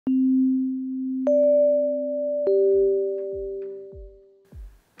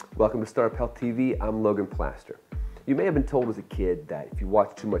Welcome to StartUpHealth TV. I'm Logan Plaster. You may have been told as a kid that if you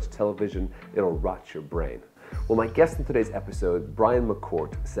watch too much television, it'll rot your brain. Well, my guest in today's episode, Brian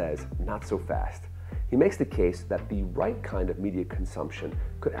McCourt, says not so fast. He makes the case that the right kind of media consumption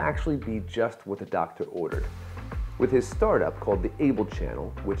could actually be just what the doctor ordered. With his startup called the Able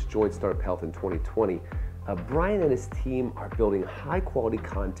Channel, which joined StartUpHealth in 2020, Brian and his team are building high-quality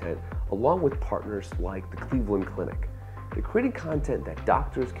content along with partners like the Cleveland Clinic. They're creating content that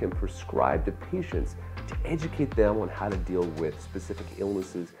doctors can prescribe to patients to educate them on how to deal with specific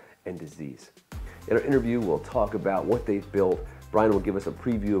illnesses and disease. In our interview, we'll talk about what they've built. Brian will give us a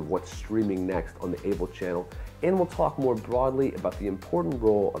preview of what's streaming next on the Able Channel, and we'll talk more broadly about the important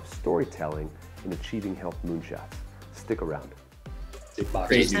role of storytelling in achieving health moonshots. Stick around.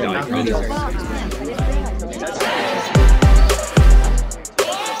 Crazy.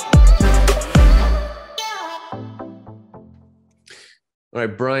 All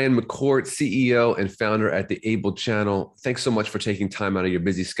right, Brian McCourt, CEO and founder at the Able Channel. Thanks so much for taking time out of your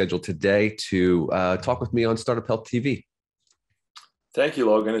busy schedule today to talk with me on StartUpHealth TV. Thank you,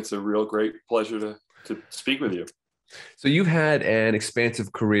 Logan. It's a real great pleasure to speak with you. So you've had an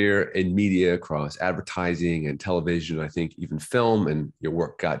expansive career in media across advertising and television, I think even film, and your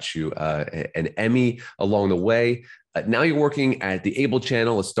work got you an Emmy along the way. Now you're working at the Able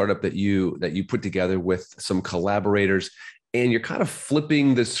Channel, a startup that you put together with some collaborators. And you're kind of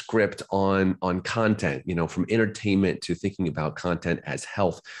flipping the script on content, from entertainment to thinking about content as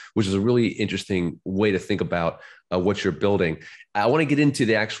health, which is a really interesting way to think about what you're building. I want to get into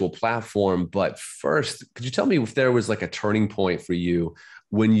the actual platform, but first, could you tell me if there was like a turning point for you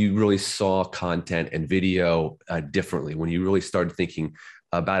when you really saw content and video differently, when you really started thinking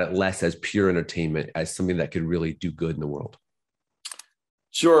about it less as pure entertainment, as something that could really do good in the world?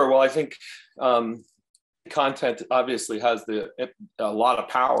 Sure. Well, I think content obviously has a lot of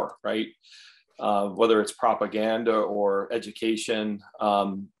power, right? Whether it's propaganda or education.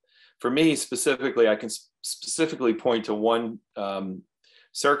 For me specifically, I can specifically point to one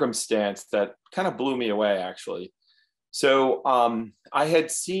circumstance that kind of blew me away, actually. So I had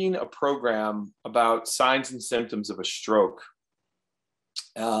seen a program about signs and symptoms of a stroke.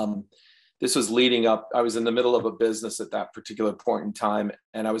 This was leading up, I was in the middle of a business at that particular point in time.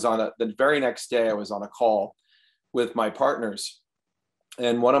 And I was the very next day, I was on a call with my partners.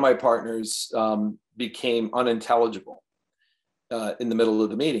 And one of my partners became unintelligible in the middle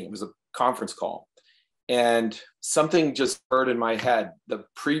of the meeting. It was a conference call. And something just heard in my head. The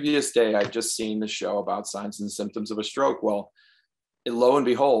previous day, I'd just seen the show about signs and symptoms of a stroke. Well, lo and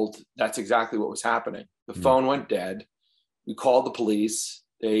behold, that's exactly what was happening. The phone went dead. We called the police.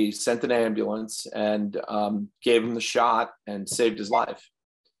 They sent an ambulance and gave him the shot and saved his life.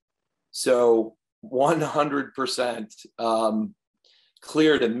 So 100%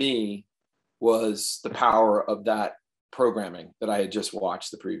 clear to me was the power of that programming that I had just watched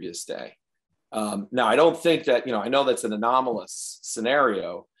the previous day. Now, I don't think that, I know that's an anomalous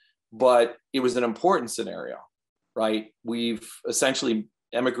scenario, but it was an important scenario, right? We've essentially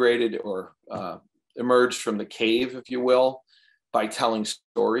emigrated or emerged from the cave, if you will, by telling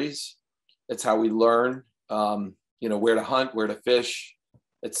stories. It's how we learn, where to hunt, where to fish,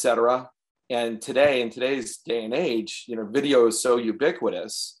 etc. And today, in today's day and age, video is so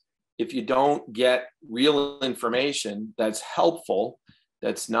ubiquitous. If you don't get real information that's helpful,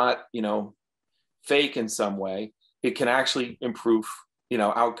 that's not, fake in some way, it can actually improve,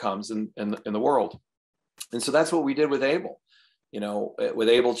 outcomes in the world. And so that's what we did with Able. With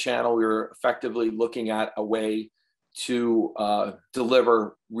Able Channel, we were effectively looking at a way to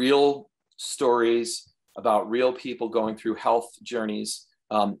deliver real stories about real people going through health journeys,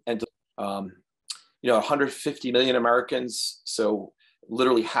 and 150 million Americans, so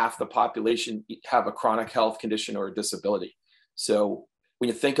literally half the population, have a chronic health condition or a disability. So when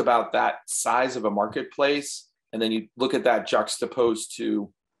you think about that size of a marketplace, and then you look at that juxtaposed to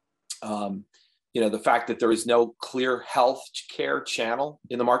the fact that there is no clear health care channel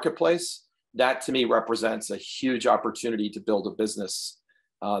in the marketplace, that to me represents a huge opportunity to build a business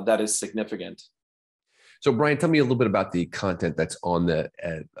that is significant. So Brian, tell me a little bit about the content that's on the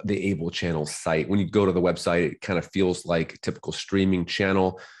Able Channel site. When you go to the website, it kind of feels like a typical streaming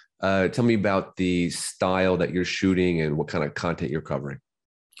channel. Tell me about the style that you're shooting and what kind of content you're covering.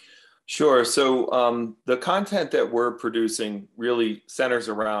 Sure. So the content that we're producing really centers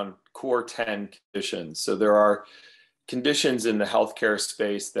around core 10 conditions. So there are conditions in the healthcare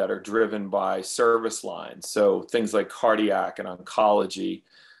space that are driven by service lines. So things like cardiac and oncology,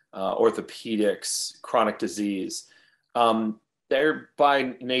 orthopedics, chronic disease. They're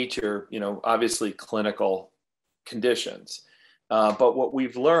by nature, obviously clinical conditions. But what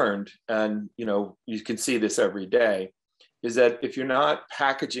we've learned, and you can see this every day, is that if you're not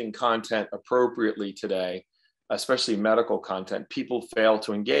packaging content appropriately today, especially medical content, people fail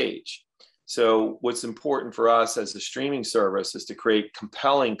to engage. So what's important for us as a streaming service is to create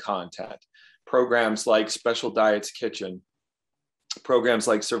compelling content, programs like Special Diets Kitchen, programs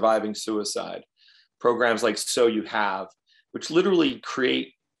like Surviving Suicide, programs like So You Have, which literally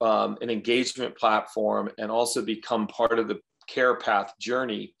create an engagement platform and also become part of the care path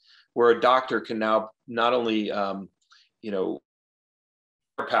journey, where a doctor can now not only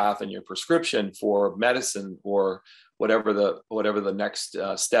path and your prescription for medicine or whatever the next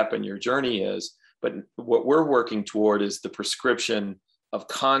step in your journey is, but what we're working toward is the prescription of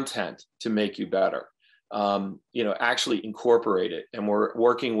content to make you better. Actually incorporate it, and we're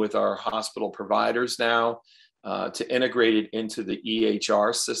working with our hospital providers now to integrate it into the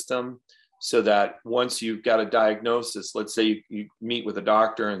EHR system, so that once you've got a diagnosis, let's say you meet with a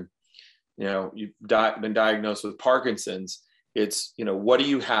doctor and you've been diagnosed with Parkinson's. It's, what do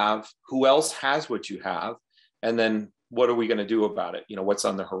you have? Who else has what you have? And then what are we going to do about it? What's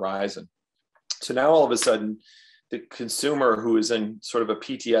on the horizon? So now all of a sudden, the consumer who is in sort of a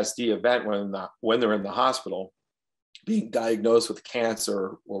PTSD event when they're in the hospital, being diagnosed with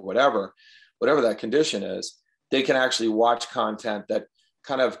cancer or whatever that condition is, they can actually watch content that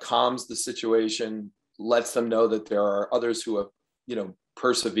kind of calms the situation, lets them know that there are others who have,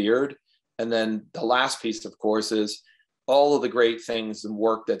 persevered. And then the last piece, of course, is all of the great things and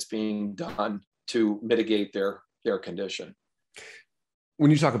work that's being done to mitigate their condition. When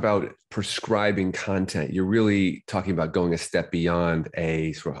you talk about prescribing content, you're really talking about going a step beyond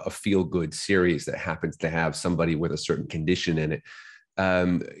a sort of a feel-good series that happens to have somebody with a certain condition in it.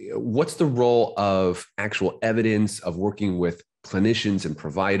 What's the role of actual evidence, of working with clinicians and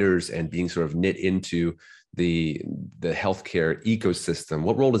providers and being sort of knit into the healthcare ecosystem?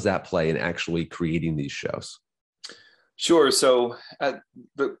 What role does that play in actually creating these shows? Sure. So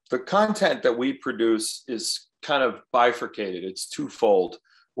the content that we produce is kind of bifurcated. It's twofold.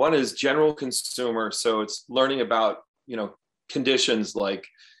 One is general consumer. So it's learning about, conditions like,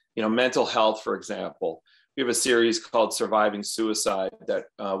 mental health, for example. We have a series called Surviving Suicide that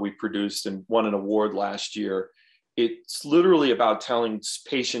we produced and won an award last year. It's literally about telling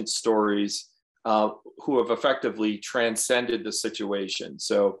patient stories who have effectively transcended the situation.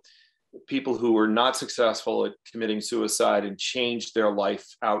 So people who were not successful at committing suicide and changed their life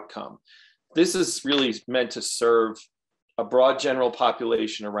outcome. This is really meant to serve a broad general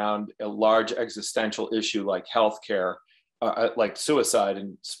population around a large existential issue like healthcare, like suicide,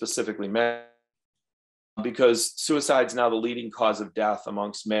 and specifically men, because suicide is now the leading cause of death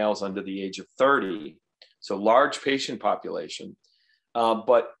amongst males under the age of 30. So large patient population,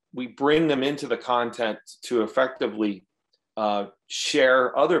 but we bring them into the content to effectively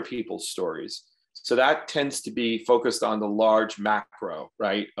share other people's stories. So that tends to be focused on the large macro,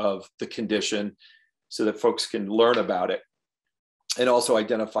 right, of the condition, so that folks can learn about it and also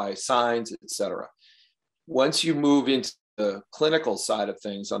identify signs, et cetera. Once you move into the clinical side of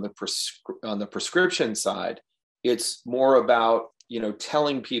things, on the prescription side, it's more about,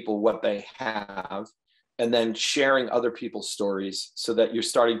 telling people what they have and then sharing other people's stories, so that you're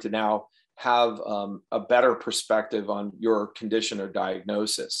starting to now have a better perspective on your condition or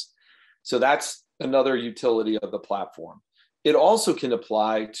diagnosis. So that's another utility of the platform. It also can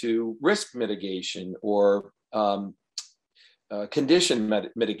apply to risk mitigation or condition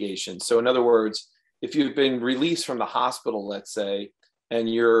mitigation. So in other words, if you've been released from the hospital, let's say, and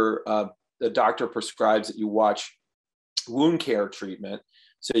the doctor prescribes that you watch wound care treatment,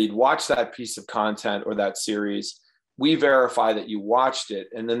 so you'd watch that piece of content or that series, we verify that you watched it,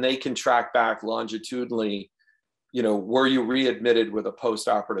 and then they can track back longitudinally, were you readmitted with a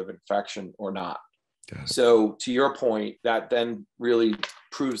post-operative infection or not? So to your point, that then really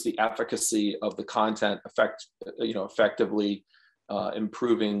proves the efficacy of the content effectively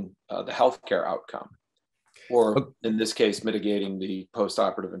improving the healthcare outcome, or in this case, mitigating the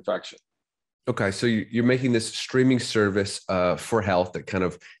post-operative infection. Okay, so you're making this streaming service for health that kind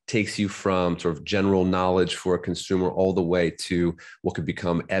of takes you from sort of general knowledge for a consumer all the way to what could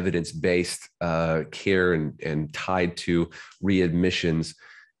become evidence-based care and tied to readmissions.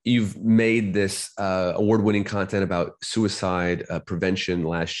 You've made this award-winning content about suicide prevention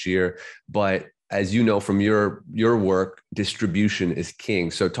last year, but as you know from your work, distribution is king.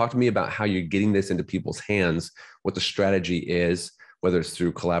 So talk to me about how you're getting this into people's hands, what the strategy is, whether it's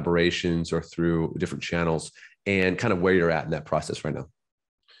through collaborations or through different channels, and kind of where you're at in that process right now.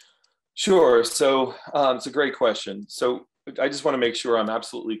 Sure. So it's a great question. So I just want to make sure I'm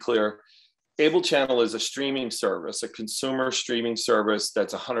absolutely clear. Able Channel is a streaming service, a consumer streaming service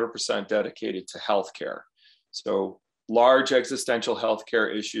that's 100% dedicated to healthcare. So large existential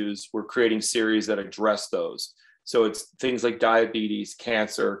healthcare issues, we're creating series that address those. So it's things like diabetes,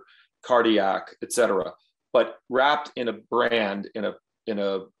 cancer, cardiac, et cetera, but wrapped in a brand, in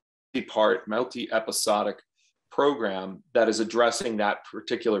a multi-episodic program that is addressing that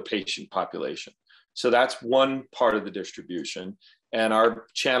particular patient population. So that's one part of the distribution. And our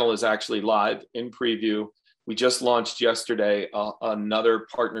channel is actually live in preview. We just launched yesterday another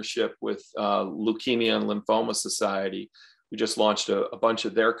partnership with Leukemia and Lymphoma Society. We just launched a bunch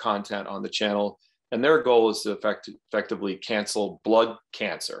of their content on the channel, and their goal is to effectively cancel blood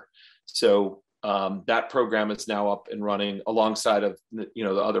cancer. So that program is now up and running alongside of the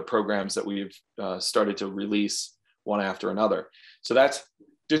other programs that we've started to release one after another. So that's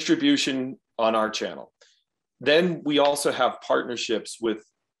distribution on our channel. Then we also have partnerships with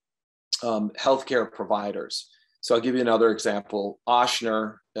healthcare providers. So I'll give you another example.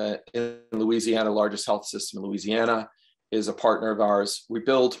 Ochsner in Louisiana, largest health system in Louisiana, is a partner of ours. We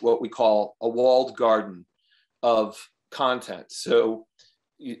built what we call a walled garden of content. So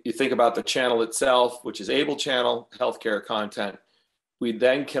you think about the channel itself, which is Able Channel, healthcare content. We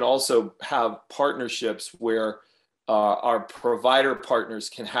then can also have partnerships where our provider partners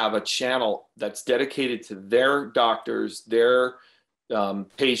can have a channel that's dedicated to their doctors, their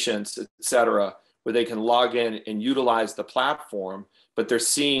patients, et cetera, where they can log in and utilize the platform, but they're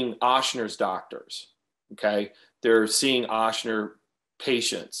seeing Ochsner's doctors, okay? They're seeing Ochsner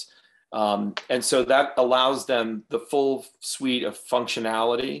patients. And so that allows them the full suite of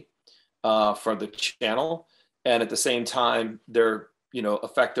functionality for the channel. And at the same time, they're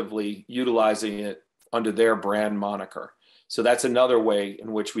effectively utilizing it under their brand moniker. So that's another way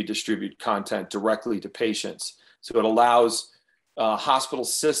in which we distribute content directly to patients. So it allows hospital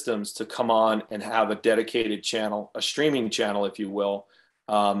systems to come on and have a dedicated channel, a streaming channel, if you will,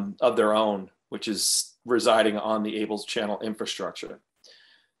 of their own, which is residing on the Able Channel infrastructure.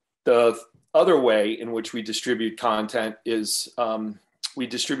 The other way in which we distribute content is we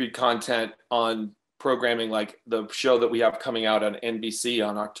distribute content on programming like the show that we have coming out on NBC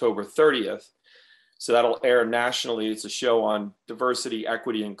on October 30th. So that'll air nationally. It's a show on diversity,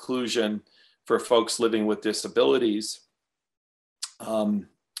 equity, inclusion for folks living with disabilities. And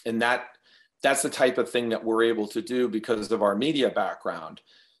that's the type of thing that we're able to do because of our media background.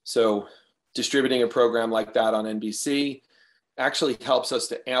 So distributing a program like that on NBC actually helps us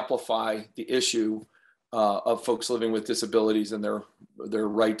to amplify the issue of folks living with disabilities and their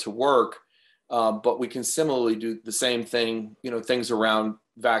right to work. But we can similarly do the same thing, things around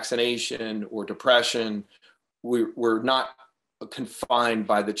vaccination or depression. We're not confined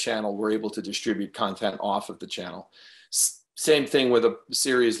by the channel. We're able to distribute content off of the channel. Same thing with a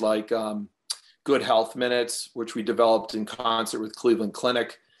series like Good Health Minutes, which we developed in concert with Cleveland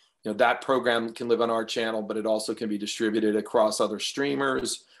Clinic. That program can live on our channel, but it also can be distributed across other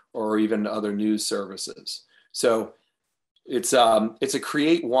streamers or even other news services. So it's a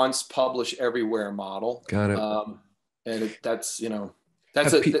create once, publish everywhere model. Got it. And that's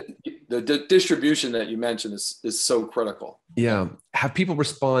the distribution that you mentioned is so critical. Yeah. Have people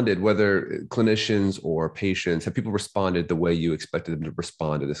responded, whether clinicians or patients, have people responded the way you expected them to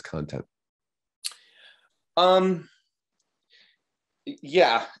respond to this content?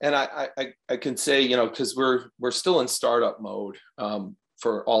 Yeah, and I can say, because we're still in startup mode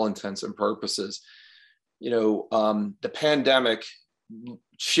for all intents and purposes. The pandemic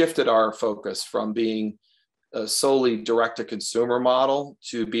shifted our focus from being a solely direct-to-consumer model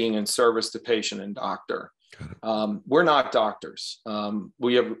to being in service to patient and doctor. We're not doctors.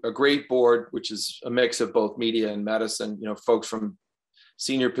 We have a great board, which is a mix of both media and medicine, folks from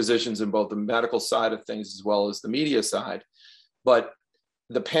senior positions in both the medical side of things as well as the media side. But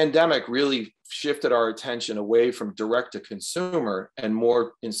the pandemic really shifted our attention away from direct to consumer and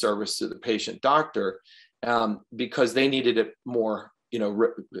more in service to the patient doctor because they needed it more,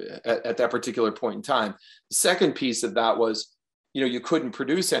 at that particular point in time. The second piece of that was, you couldn't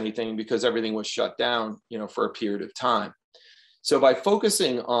produce anything because everything was shut down, for a period of time. So by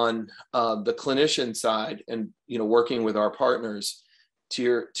focusing on the clinician side and, working with our partners,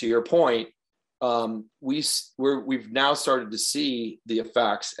 to your point, we've now started to see the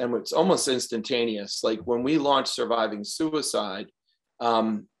effects, and it's almost instantaneous. Like when we launched Surviving Suicide,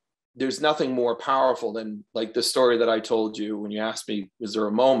 there's nothing more powerful than like the story that I told you when you asked me, was there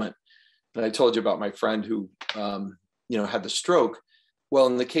a moment? And I told you about my friend who, had the stroke. Well,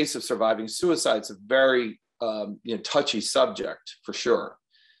 in the case of Surviving Suicide, it's a very, touchy subject for sure.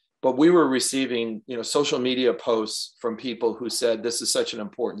 But we were receiving, social media posts from people who said, this is such an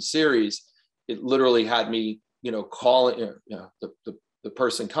important series. it literally had me, calling, the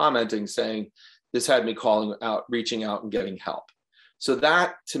person commenting saying, this had me calling out, reaching out and getting help. So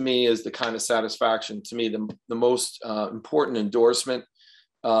that to me is the kind of satisfaction, to me, the most important endorsement.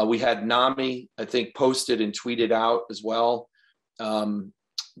 We had NAMI, I think, posted and tweeted out as well,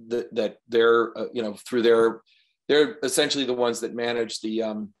 that they're, through they're essentially the ones that manage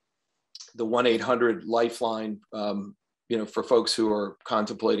the 1-800 lifeline, for folks who are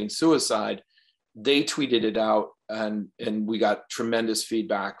contemplating suicide. They tweeted it out, and we got tremendous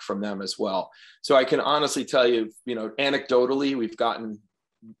feedback from them as well. So I can honestly tell you, anecdotally, we've gotten,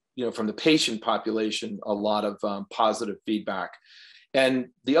 from the patient population, a lot of positive feedback. And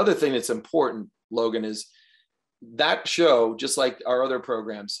the other thing that's important, Logan, is that show, just like our other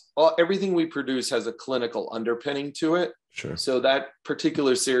programs, everything we produce has a clinical underpinning to it. Sure. So that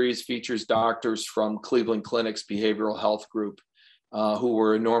particular series features doctors from Cleveland Clinic's behavioral health group, who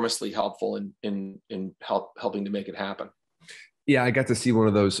were enormously helpful in helping to make it happen. Yeah, I got to see one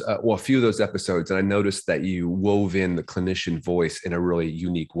of those, a few of those episodes, and I noticed that you wove in the clinician voice in a really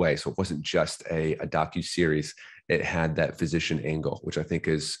unique way. So it wasn't just a docu-series. It had that physician angle, which I think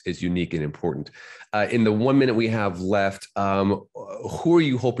is unique and important. In the 1 minute we have left, who are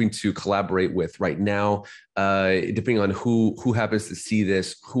you hoping to collaborate with right now? Depending on who happens to see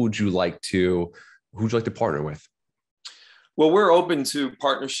this, who would you like to partner with? Well, we're open to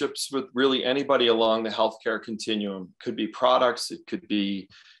partnerships with really anybody along the healthcare continuum. Could be products, it could be,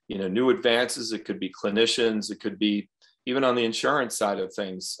 new advances, it could be clinicians, it could be even on the insurance side of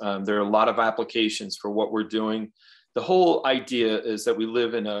things. There are a lot of applications for what we're doing. The whole idea is that we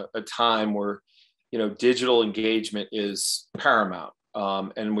live in a time where, digital engagement is paramount.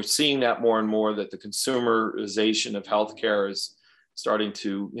 And we're seeing that more and more, that the consumerization of healthcare is starting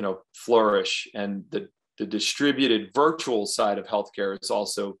to, flourish, and the distributed virtual side of healthcare is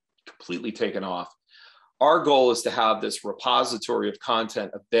also completely taken off. Our goal is to have this repository of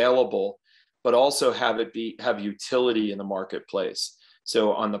content available, but also have utility in the marketplace.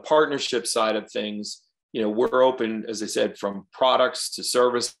 So on the partnership side of things, we're open, as I said, from products to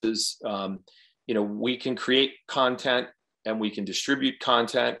services. We can create content and we can distribute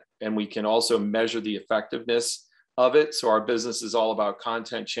content, and we can also measure the effectiveness of it. So our business is all about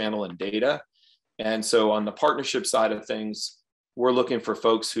content, channel, and data. And so on the partnership side of things, we're looking for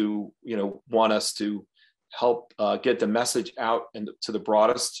folks who, want us to help get the message out to the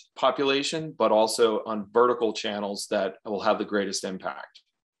broadest population, but also on vertical channels that will have the greatest impact.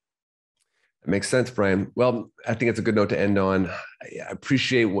 That makes sense, Brian. Well, I think it's a good note to end on. I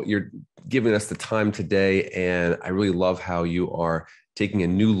appreciate what you're giving us the time today, and I really love how you are taking a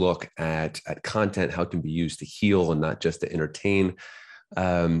new look at content, how it can be used to heal and not just to entertain.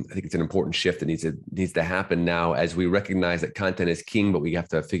 I think it's an important shift that needs to happen now, as we recognize that content is king, but we have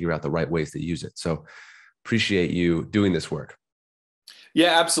to figure out the right ways to use it. So appreciate you doing this work.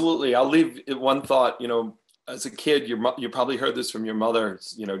 Yeah, absolutely. I'll leave one thought. As a kid, you probably heard this from your mother.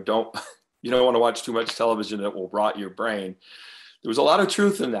 You don't want to watch too much television; that will rot your brain. There was a lot of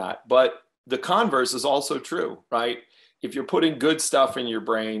truth in that, but the converse is also true, right? If you're putting good stuff in your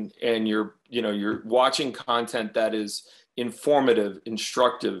brain and you're watching content that is informative,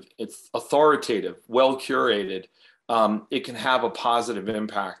 instructive, it's authoritative, well curated, it can have a positive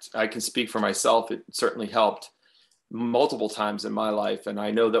impact. I can speak for myself. It certainly helped multiple times in my life. And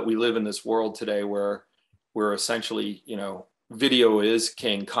I know that we live in this world today where we're essentially, video is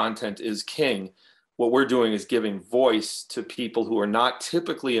king, content is king. What we're doing is giving voice to people who are not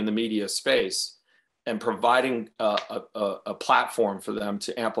typically in the media space, and providing a platform for them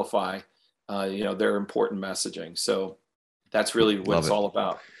to amplify, their important messaging. So that's really what it's all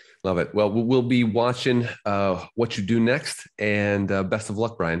about. Love it. Well, we'll be watching what you do next, and best of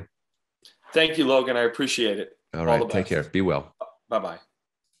luck, Brian. Thank you, Logan. I appreciate it. All right. Take care. Be well. Bye-bye.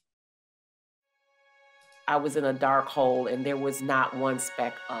 I was in a dark hole, and there was not one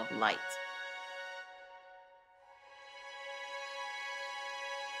speck of light.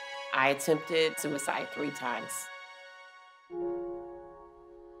 I attempted suicide 3 times.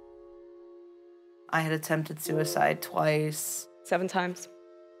 I had attempted suicide twice. 7 times.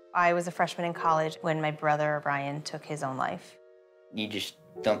 I was a freshman in college when my brother, Brian, took his own life. You just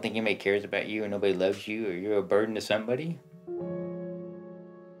don't think anybody cares about you, or nobody loves you, or you're a burden to somebody?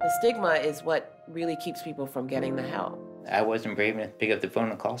 The stigma is what really keeps people from getting the help. I wasn't brave enough to pick up the phone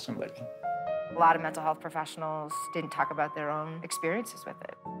and call somebody. A lot of mental health professionals didn't talk about their own experiences with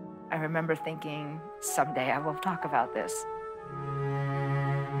it. I remember thinking, someday I will talk about this.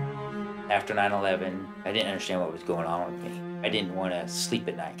 After 9/11, I didn't understand what was going on with me. I didn't want to sleep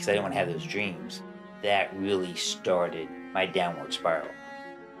at night because I didn't want to have those dreams. That really started my downward spiral.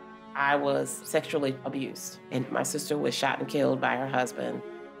 I was sexually abused, and my sister was shot and killed by her husband.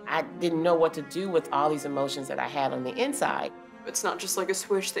 I didn't know what to do with all these emotions that I had on the inside. It's not just like a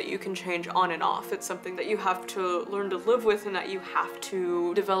switch that you can change on and off. It's something that you have to learn to live with and that you have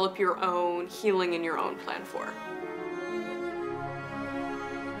to develop your own healing and your own plan for.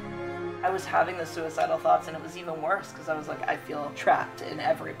 I was having the suicidal thoughts, and it was even worse because I was like, I feel trapped in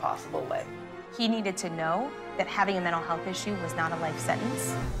every possible way. He needed to know that having a mental health issue was not a life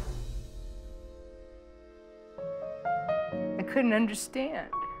sentence. I couldn't understand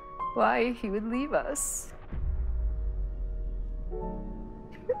why he would leave us.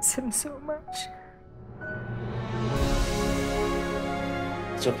 I miss him so much.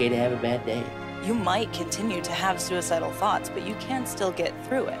 It's okay to have a bad day. You might continue to have suicidal thoughts, but you can still get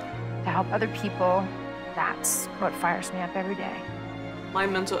through it. To help other people, that's what fires me up every day. My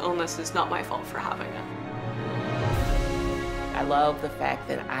mental illness is not my fault for having it. I love the fact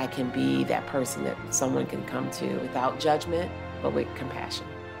that I can be that person that someone can come to without judgment, but with compassion.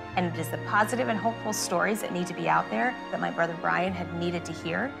 And it is the positive and hopeful stories that need to be out there that my brother Brian had needed to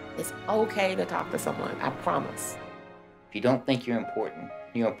hear. It's okay to talk to someone, I promise. If you don't think you're important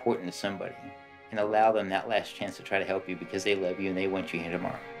to somebody. And allow them that last chance to try to help you because they love you and they want you here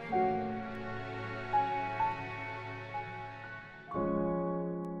tomorrow.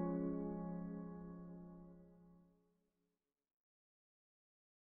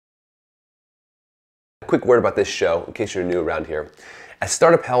 Quick word about this show, in case you're new around here. At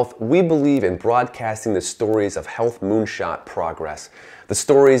Startup Health, we believe in broadcasting the stories of health moonshot progress, the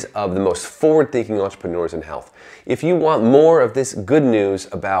stories of the most forward-thinking entrepreneurs in health. If you want more of this good news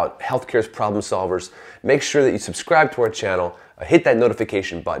about healthcare's problem solvers, make sure that you subscribe to our channel, hit that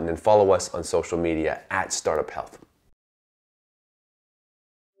notification button, and follow us on social media at Startup Health.